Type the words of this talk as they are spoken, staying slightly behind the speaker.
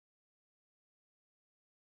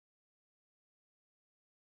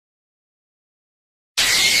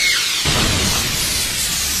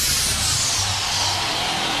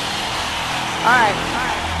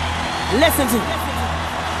Listen to me.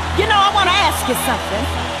 You know, I want to ask you something.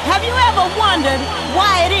 Have you ever wondered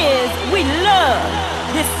why it is we love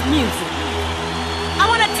this music? I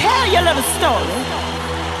want to tell you a little story.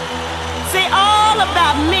 See, all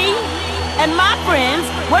about me and my friends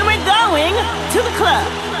when we're going to the club.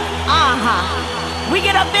 We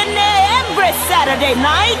get up in there every Saturday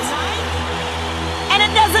night. And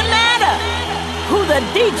it doesn't matter who the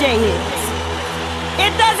DJ is.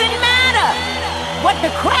 It doesn't matter what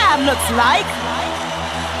the crowd looks like.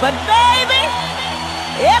 But baby,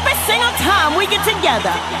 every single time we get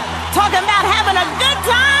together, talking about having a good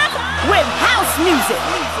time with house music.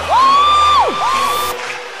 Woo!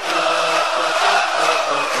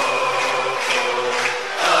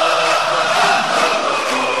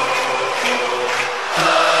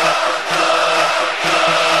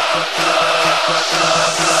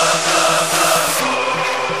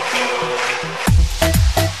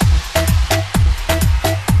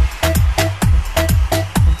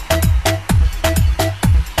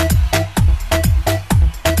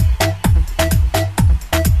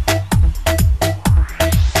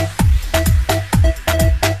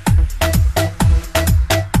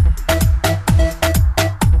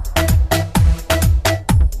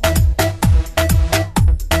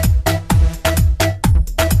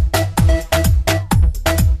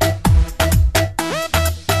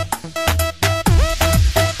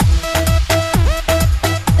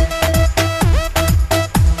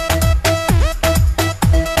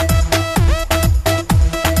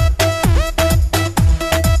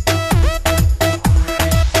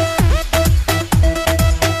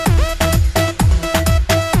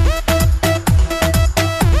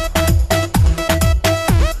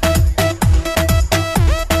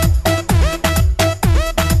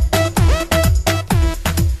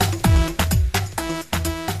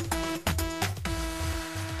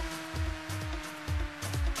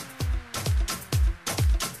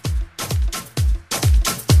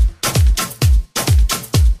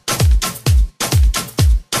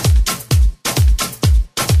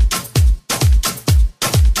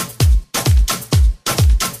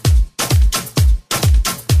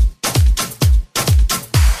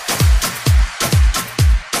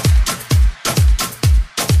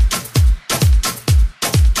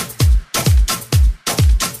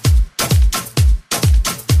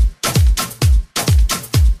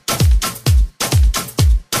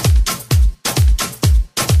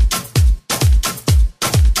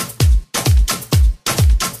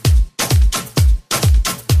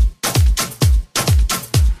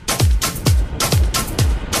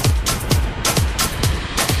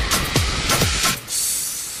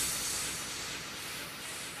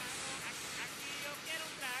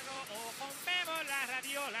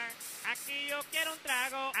 Aquí yo quiero un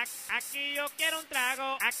trago, aquí yo quiero un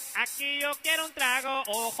trago, aquí yo quiero un trago,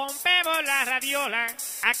 o rompemos la radiola.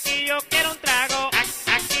 Aquí yo quiero un trago,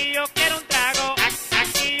 aquí yo quiero un trago,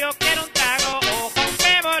 aquí yo quiero un trago, o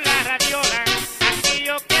rompemos la radiola. Aquí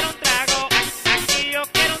yo quiero un trago, aquí yo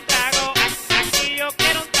quiero un trago, aquí yo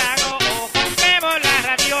quiero un trago, o rompemos la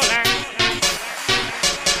radiola.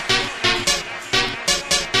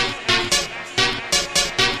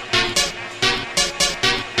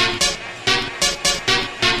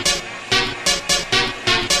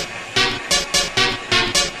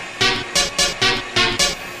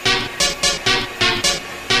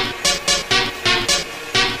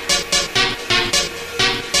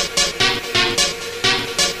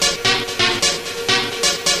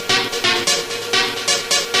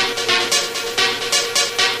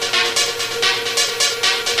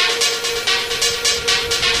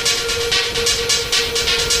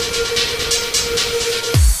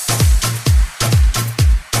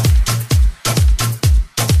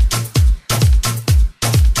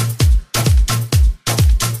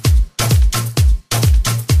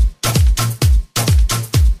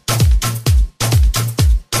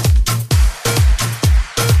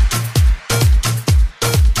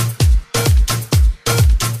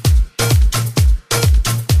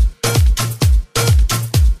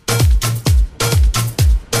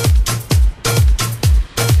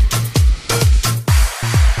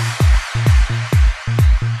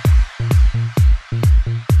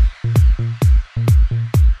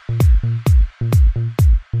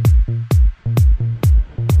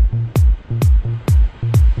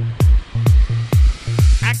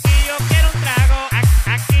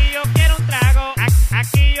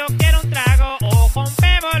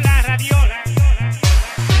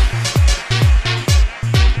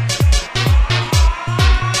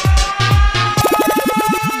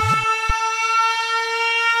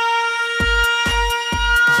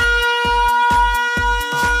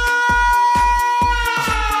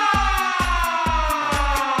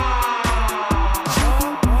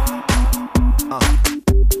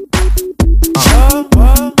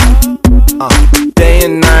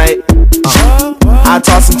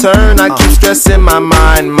 turn, I keep stressing my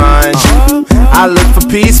mind. I look for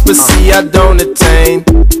peace, but see I don't attain.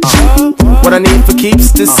 What I need for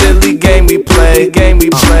keeps this silly game we play.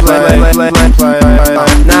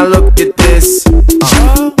 Now look at this.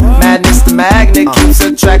 Madness, the magnet keeps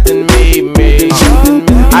attracting me.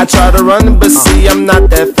 I try to run, but see I'm not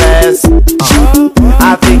that fast.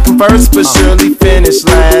 I think I'm first, but surely finish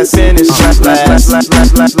last. Cause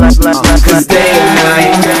day and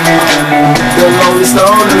night, the lonely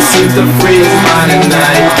stoner seems to free his mind at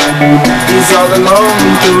night. He's all alone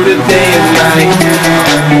through the day and night.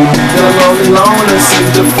 The lonely loner seems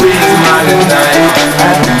to free his mind at night.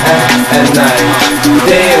 At night,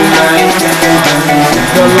 day and night.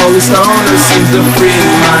 The lonely stoner seems to free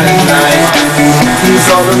his mind at night. He's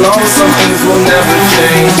all alone, some things will never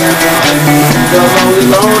change. The lonely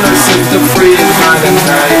loner seems to free his mind at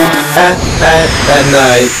night. At night. At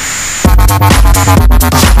night.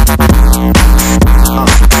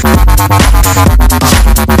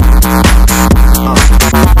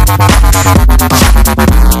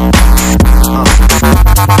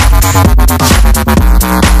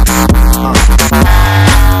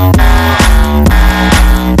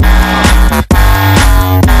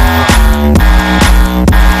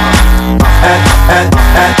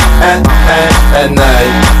 At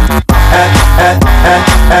night.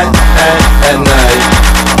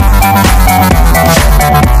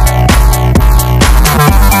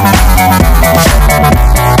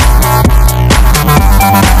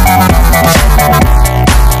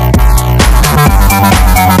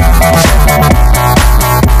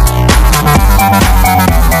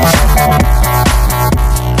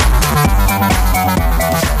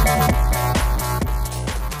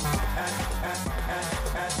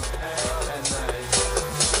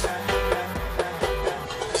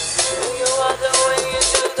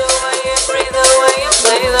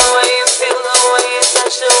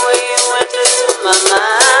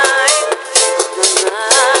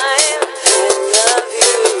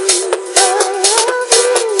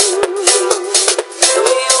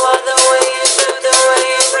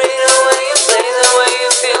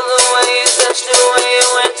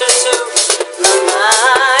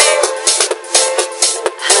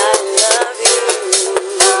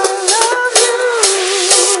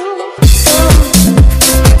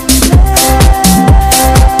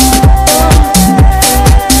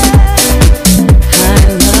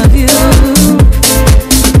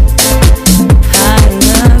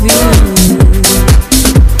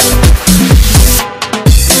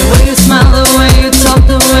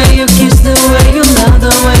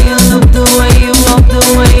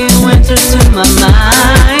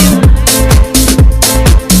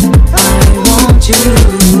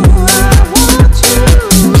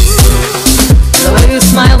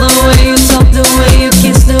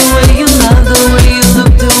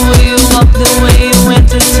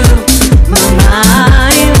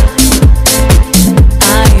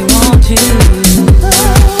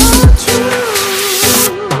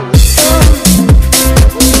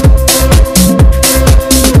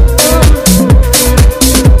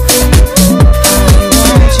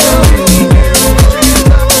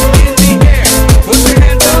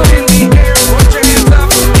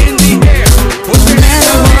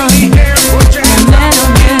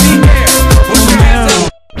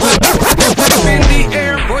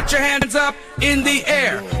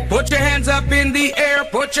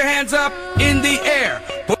 Put your hands up in the air.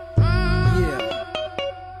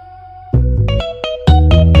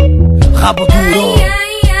 Rabo duro,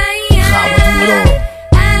 rabo duro,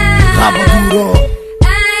 rabo duro,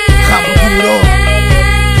 rabo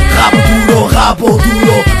duro, rabo duro, rabo duro, rabo duro,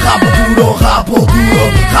 rabo duro, rabo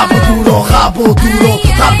duro, rabo duro,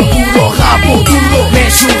 rabo duro, rabo duro.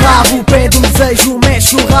 Mexe o rabo, pede desejo,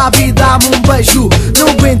 mexe o rabo e dá-me beijo. Não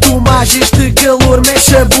aguento mais este calor,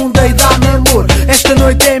 mexe a bunda e dá-me amor. Esta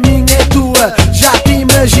noite é minha, é tua, já te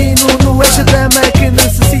imagino no esta dama que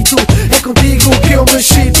necessito. É contigo que eu me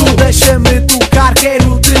excito, deixa-me tocar,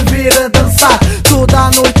 quero te ver a dançar toda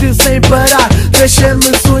a noite sem parar.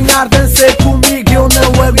 Deixa-me sonhar, dança comigo, eu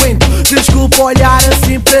não aguento. Desculpa olhar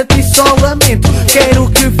assim para ti, só lamento. Quero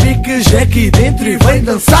que fiques aqui dentro e vem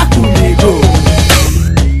dançar comigo.